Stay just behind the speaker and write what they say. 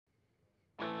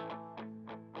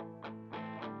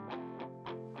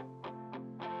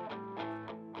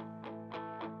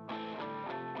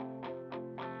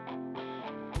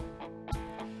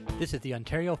This is the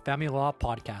Ontario Family Law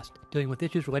Podcast, dealing with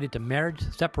issues related to marriage,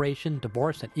 separation,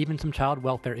 divorce, and even some child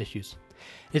welfare issues.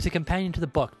 It's a companion to the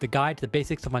book, The Guide to the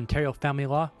Basics of Ontario Family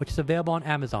Law, which is available on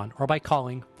Amazon or by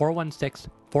calling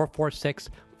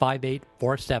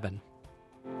 416-446-5847.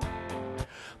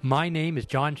 My name is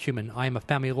John Schuman. I am a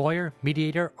family lawyer,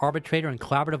 mediator, arbitrator, and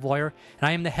collaborative lawyer, and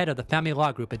I am the head of the Family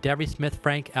Law Group at Devery Smith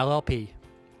Frank LLP.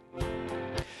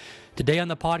 Today on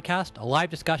the podcast, a live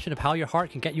discussion of how your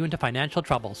heart can get you into financial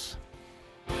troubles.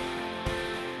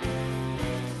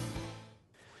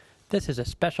 This is a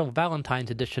special Valentine's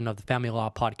edition of the Family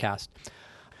Law Podcast.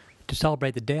 To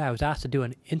celebrate the day, I was asked to do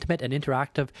an intimate and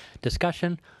interactive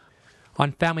discussion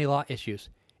on family law issues.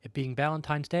 It being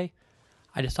Valentine's Day,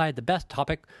 I decided the best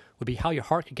topic would be how your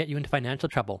heart could get you into financial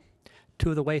trouble.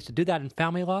 Two of the ways to do that in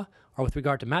family law are with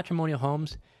regard to matrimonial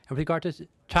homes and with regard to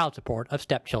child support of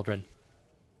stepchildren.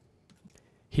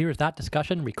 Here is that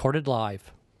discussion recorded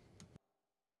live.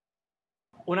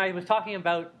 When I was talking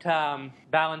about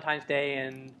Valentine's Day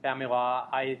and family law,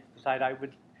 I decided I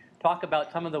would talk about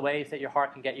some of the ways that your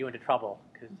heart can get you into trouble.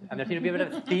 And there seemed to be a bit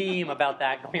of a theme about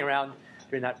that going around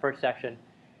during that first session.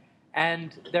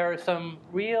 And there are some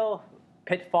real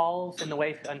pitfalls in the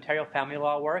way Ontario family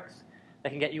law works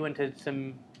that can get you into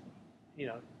some,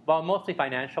 mostly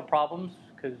financial problems.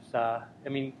 Because,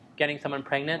 getting someone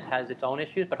pregnant has its own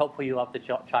issues, but hopefully you love the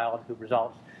child who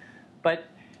results. But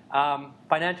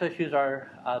financial issues are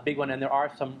a big one, and there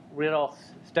are some real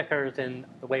stickers in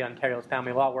the way Ontario's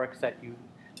family law works that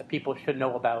people should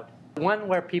know about. One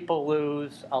where people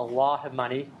lose a lot of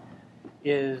money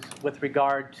is with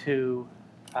regard to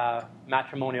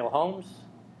matrimonial homes,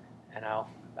 and I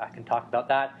can talk about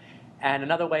that. And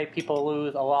another way people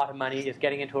lose a lot of money is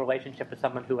getting into a relationship with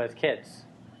someone who has kids,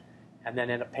 and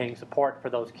then end up paying support for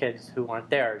those kids who aren't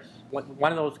theirs.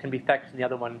 One of those can be fixed and the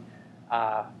other one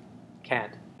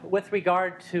can't. With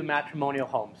regard to matrimonial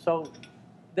homes, so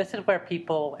this is where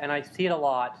people, and I see it a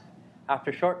lot,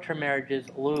 after short-term marriages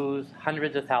lose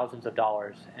hundreds of thousands of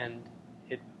dollars, and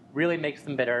it really makes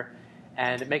them bitter,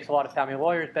 and it makes a lot of family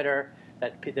lawyers bitter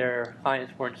that their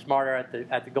clients weren't smarter at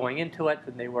the going into it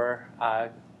than they were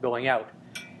going out.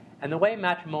 And the way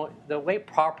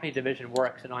property division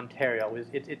works in Ontario is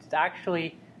it's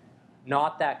actually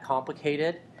not that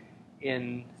complicated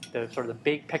in the sort of the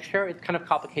big picture. It's kind of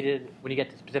complicated when you get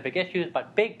to specific issues,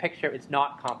 but big picture, it's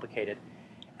not complicated.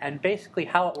 And basically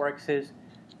how it works is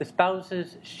the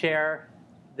spouses share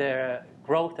their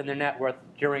growth and their net worth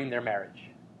during their marriage.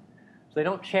 So they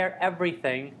don't share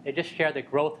everything, they just share the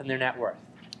growth in their net worth.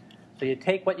 So you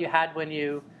take what you had when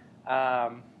you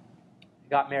got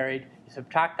married, you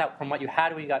subtract that from what you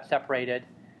had when you got separated,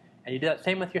 and you do that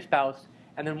same with your spouse,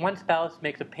 and then one spouse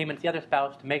makes a payment to the other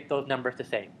spouse to make those numbers the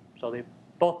same. So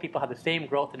both people have the same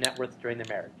growth and net worth during the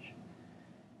marriage.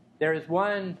 There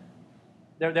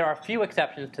are a few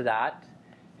exceptions to that,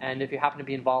 and if you happen to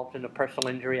be involved in a personal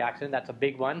injury accident, that's a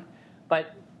big one.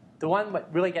 But the one that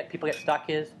really people get stuck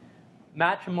is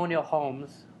matrimonial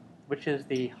homes, which is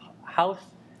the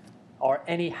house or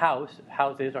any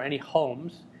houses or any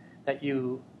homes that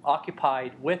you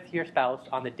occupied with your spouse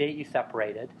on the date you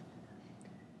separated.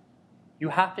 You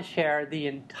have to share the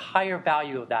entire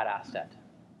value of that asset,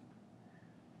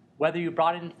 whether you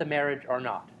brought it into the marriage or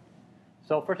not.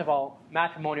 So first of all,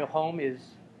 matrimonial home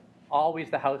is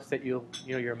always the house that your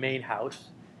main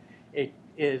house. It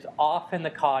is often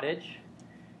the cottage.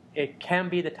 It can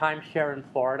be the timeshare in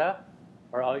Florida,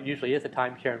 or usually is the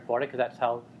timeshare in Florida because that's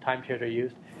how timeshares are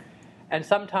used. And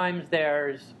sometimes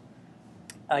there's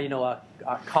a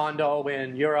condo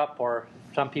in Europe, or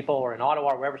some people, or in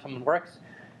Ottawa, or wherever someone works,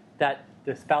 that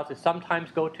the spouses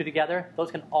sometimes go to together.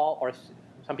 Those can all, or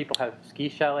some people have ski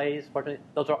chalets.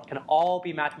 Those can all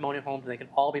be matrimonial homes, and they can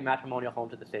all be matrimonial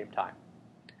homes at the same time.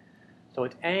 So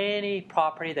it's any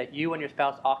property that you and your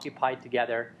spouse occupied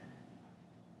together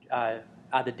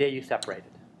the day you separated.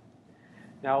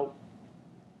 Now,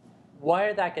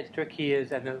 where that gets tricky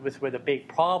is, and this is where the big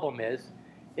problem is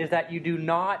that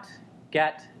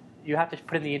you have to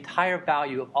put in the entire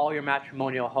value of all your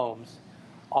matrimonial homes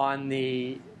on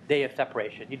the day of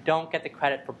separation. You don't get the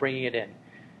credit for bringing it in.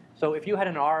 So if you had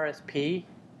an RSP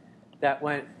that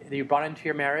you brought into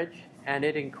your marriage and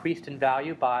it increased in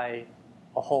value by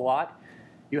a whole lot,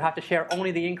 you have to share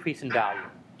only the increase in value.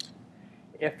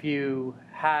 If you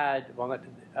had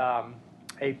a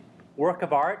work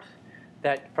of art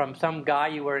that from some guy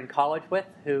you were in college with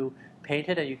who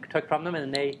painted and you took from them,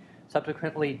 and they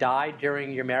subsequently died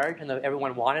during your marriage, and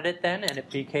everyone wanted it then, and it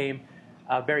became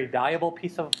a very valuable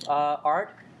piece of art,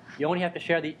 you only have to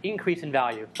share the increase in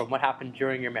value from what happened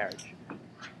during your marriage.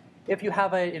 If you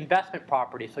have an investment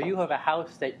property, so you have a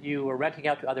house that you are renting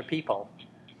out to other people,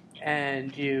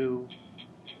 and you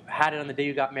had it on the day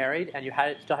you got married, and you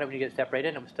still had it when you get separated,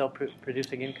 and it was still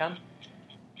producing income,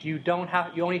 you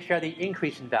only share the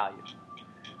increase in value.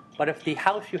 But if the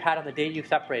house you had on the day you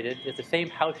separated is the same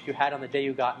house you had on the day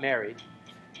you got married,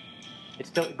 it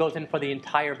still goes in for the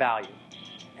entire value.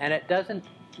 And it doesn't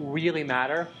really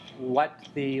matter what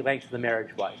the length of the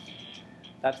marriage was.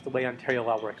 That's the way Ontario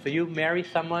law works. So you marry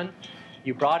someone,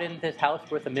 you brought in this house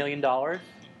worth $1 million,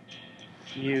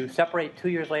 you separate 2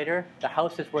 years later, the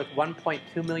house is worth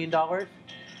 $1.2 million,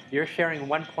 you're sharing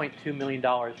 $1.2 million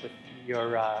with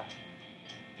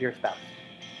your spouse,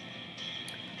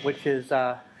 which is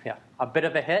a bit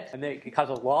of a hit, and it can cause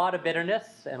a lot of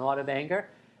bitterness and a lot of anger.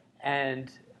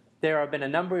 And there have been a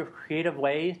number of creative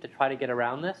ways to try to get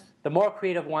around this. The more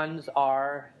creative ones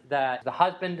are that the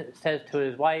husband says to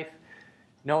his wife,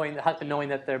 knowing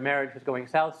that their marriage was going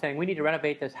south, saying, we need to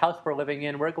renovate this house we're living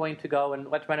in. We're going to go and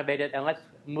let's renovate it, and let's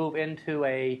move into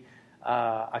a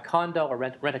condo or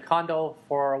rent a condo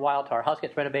for a while till our house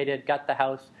gets renovated, gut the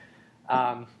house,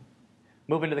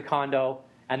 move into the condo,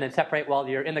 and then separate while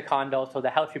you're in the condo, so the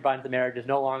house you brought into the marriage is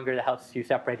no longer the house you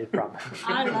separated from.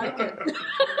 I like it.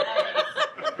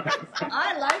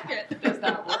 I like it. Does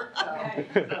that work, though?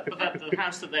 But the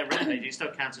house that they're renovating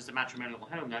still counts as a matrimonial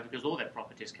home, though, because all their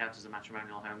properties count as a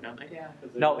matrimonial home, don't they? Yeah.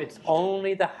 No, it's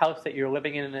only the house that you're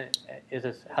living in is a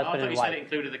husband I thought and you wife. said it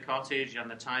included the cottage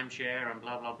and the timeshare and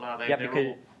blah, blah, blah. They're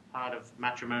all part of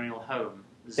matrimonial home.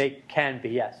 They can be,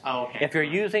 yes. Oh, okay. If you're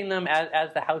using them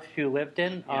as the house you lived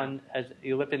in, as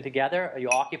you lived in together, or you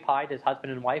occupied as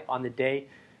husband and wife on the day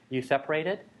you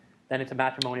separated, then it's a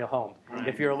matrimonial home. Right.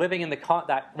 If you're living in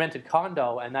that rented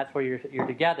condo and that's where you're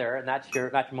together and that's your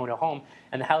matrimonial home,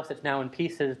 and the house that's now in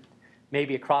pieces,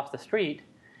 maybe across the street,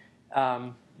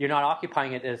 you're not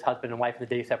occupying it as husband and wife on the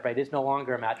day you separated. It's no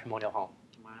longer a matrimonial home.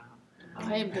 Wow.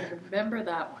 I am going to remember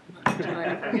that one.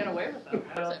 I get away with that.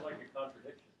 Sounds like a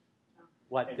contradiction.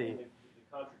 What And the? the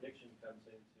contradiction comes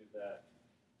into that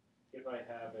if I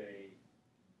have a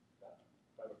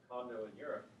condo in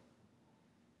Europe,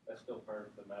 that's still part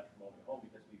of the matrimonial home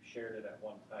because we've shared it at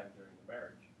one time during the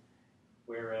marriage.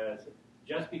 Whereas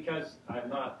just because I'm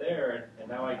not there and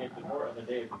now I get divorced on the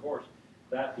day of divorce,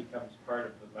 that becomes part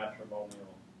of the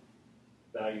matrimonial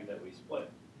value that we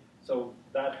split. So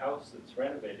that house that's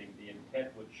renovating, the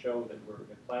intent would show that we're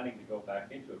planning to go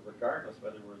back into it, regardless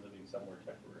whether we're living somewhere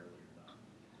temporarily or not.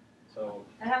 So,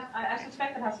 I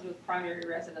suspect it has to do with primary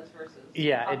residence versus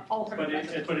alternate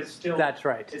residence. but it's still That's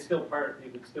right. It's still part.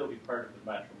 It would still be part of the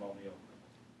matrimonial.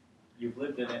 You've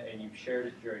lived in it and you've shared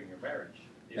it during your marriage.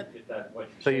 If that what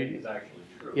you're saying is actually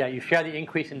true. Yeah, you share the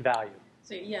increase in value.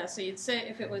 So you'd say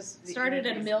if it was started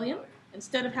at $1 million,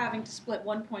 instead of having to split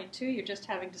 1.2, you're just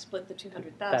having to split the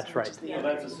 200,000. That's right. Which is the Well,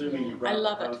 that's assuming you brought I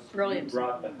love the it. house, Brilliant. You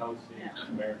brought the house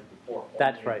into marriage before.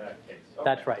 That's only right. In that case. Okay.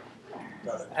 That's right.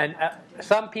 Got it. And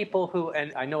some people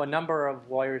and I know a number of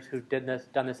lawyers who've done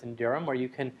this in Durham, where you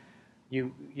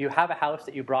have a house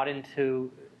that you brought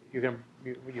into you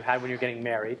had when you're getting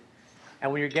married,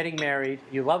 and when you're getting married,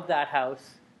 you love that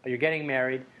house, but you're getting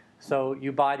married, so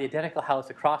you buy the identical house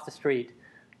across the street,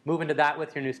 move into that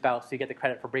with your new spouse, so you get the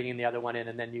credit for bringing the other one in,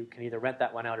 and then you can either rent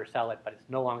that one out or sell it, but it's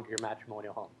no longer your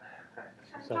matrimonial home.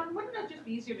 So John, wouldn't it just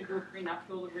be easier to do a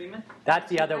prenuptial agreement? that's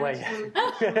the other way.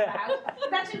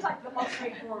 That seems like the most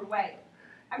straightforward way.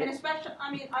 I mean, especially,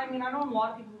 I know a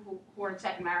lot of people who are in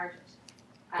second marriages.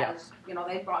 As,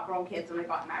 they've got grown kids and they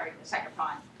got married the second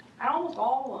time. And almost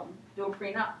all of them do a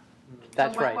prenup.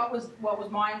 That's so right. What was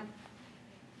mine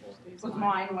was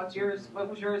mine, what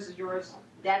was yours is yours,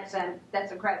 debts and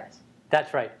credits.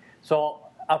 That's right. So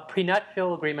a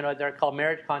prenuptial agreement, or they're called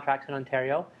marriage contracts in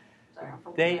Ontario. Sorry, I'm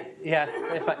from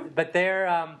But they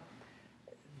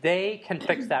can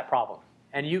fix that problem.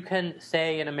 And you can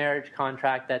say in a marriage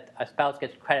contract that a spouse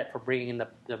gets credit for bringing the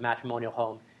matrimonial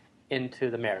home into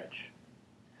the marriage,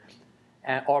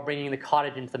 or bringing the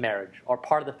cottage into the marriage, or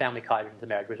part of the family cottage into the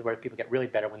marriage, which is where people get really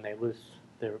bitter when they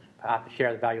have to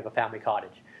share the value of a family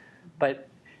cottage. But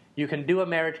you can do a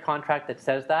marriage contract that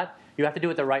says that. You have to do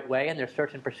it the right way, and there's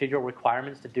certain procedural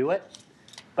requirements to do it.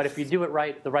 But if you do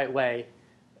it the right way,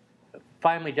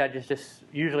 finally judges just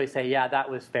usually say, yeah, that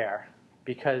was fair,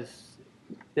 because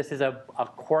this is a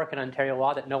quirk in Ontario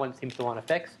law that no one seems to want to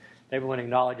fix. Everyone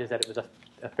acknowledges that it was a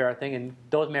fair thing. And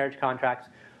those marriage contracts,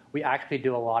 we actually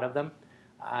do a lot of them.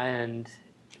 And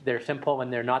they're simple,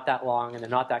 and they're not that long, and they're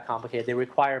not that complicated. They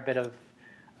require a bit of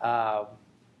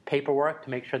paperwork to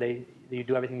make sure you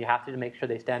do everything you have to make sure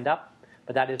they stand up.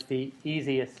 But that is the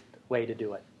easiest way to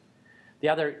do it. The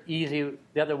other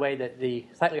way, that the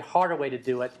slightly harder way to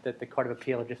do it, that the Court of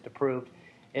Appeal just approved,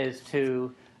 is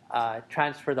to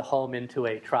transfer the home into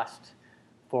a trust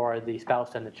for the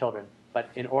spouse and the children. But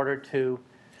in order to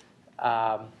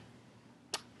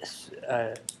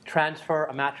transfer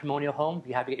a matrimonial home,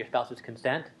 you have to get your spouse's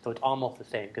consent. So it's almost the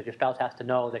same, because your spouse has to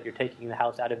know that you're taking the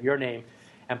house out of your name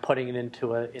and putting it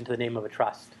into the name of a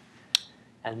trust.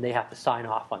 And they have to sign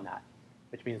off on that,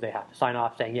 which means they have to sign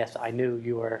off saying, yes, I knew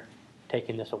you were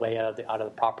taking this away out of the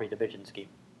property division scheme.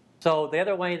 So the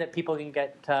other way that people can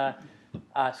get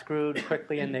screwed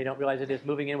quickly and they don't realize it is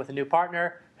moving in with a new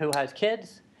partner who has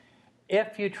kids.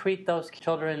 If you treat those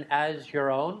children as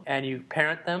your own and you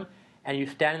parent them and you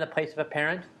stand in the place of a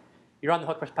parent, you're on the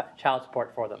hook for child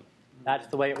support for them. That's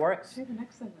the way it works. Okay, the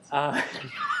next thing is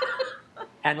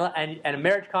and a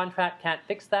marriage contract can't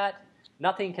fix that.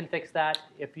 Nothing can fix that.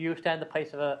 If you stand in the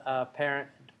place of a parent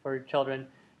for children,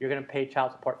 you're going to pay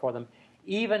child support for them,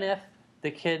 even if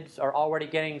the kids are already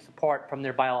getting support from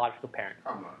their biological parent.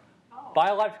 Come on.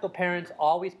 Biological parents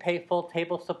always pay full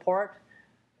table support.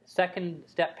 Second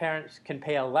step parents can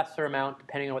pay a lesser amount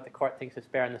depending on what the court thinks is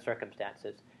fair in the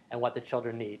circumstances and what the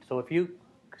children need. So if you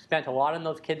spent a lot on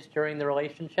those kids during the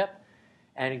relationship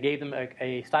and gave them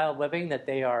a style of living that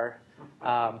they are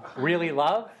really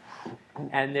love,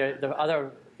 and the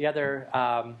other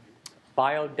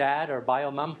bio dad or bio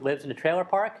mom lives in a trailer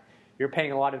park, you're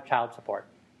paying a lot of child support.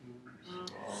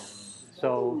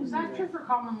 So is that true for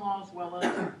common law as well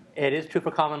as? It is true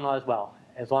for common law as well.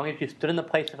 As long as you stood in the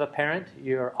place of a parent,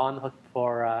 you're on the hook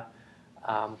for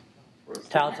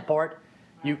child support.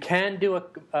 You can do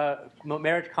a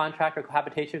marriage contract or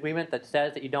cohabitation agreement that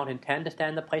says that you don't intend to stand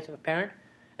in the place of a parent,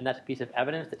 and that's a piece of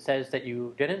evidence that says that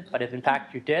you didn't. But if in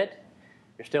fact you did,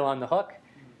 you're still on the hook.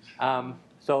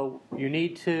 So you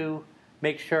need to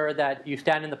make sure that you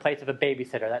stand in the place of a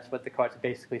babysitter. That's what the courts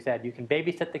basically said. You can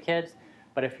babysit the kids,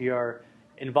 but if you're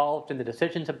involved in the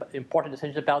decisions, important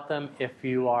decisions about them, if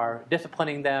you are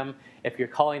disciplining them, if you're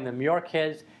calling them your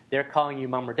kids, they're calling you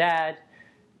mom or dad,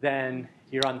 then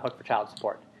you're on the hook for child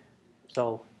support.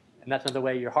 So, and that's another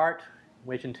way your heart,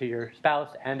 relation to your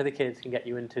spouse and to the kids, can get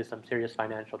you into some serious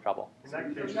financial trouble.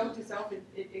 Note to self,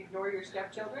 ignore your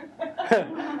stepchildren.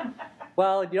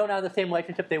 Well, you don't have the same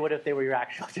relationship they would if they were your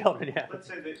actual children. Yeah. Let's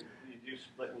say that you do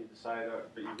split and you decide,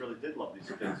 but you really did love these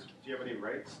kids. Do you have any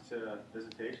rights to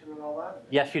visitation and all that?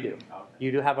 Yes, you do. Okay.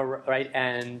 You do have a right,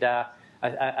 and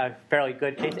a fairly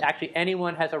good case. Actually,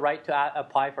 anyone has a right to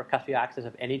apply for custody access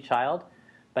of any child,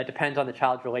 but it depends on the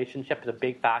child's relationship. It's a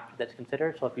big factor that's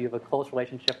considered. So if you have a close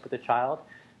relationship with the child,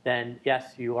 then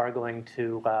yes, you are going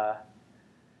to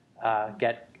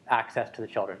get access to the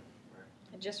children.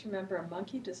 And just remember, a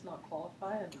monkey does not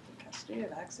qualify under the custody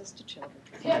of access to children.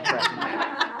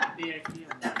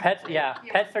 Pets, yeah,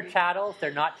 pets are chattels.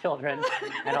 They're not children.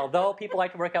 And although people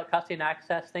like to work out custody and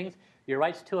access things, your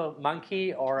rights to a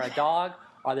monkey or a dog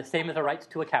are the same as the rights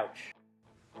to a couch.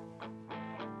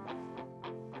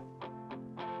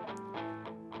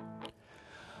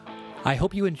 I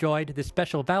hope you enjoyed this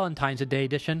special Valentine's Day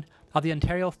edition of the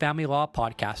Ontario Family Law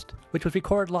Podcast, which was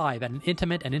recorded live at an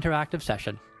intimate and interactive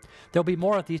session. There'll be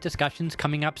more of these discussions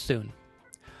coming up soon.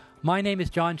 My name is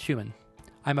John Schumann.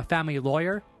 I'm a family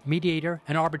lawyer, mediator,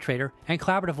 and arbitrator, and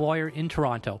collaborative lawyer in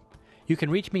Toronto. You can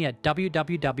reach me at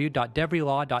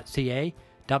www.devrylaw.ca,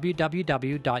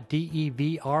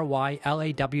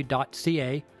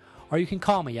 www.devrylaw.ca, or you can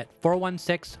call me at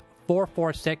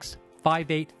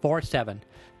 416-446-5847.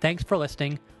 Thanks for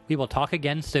listening. We will talk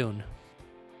again soon.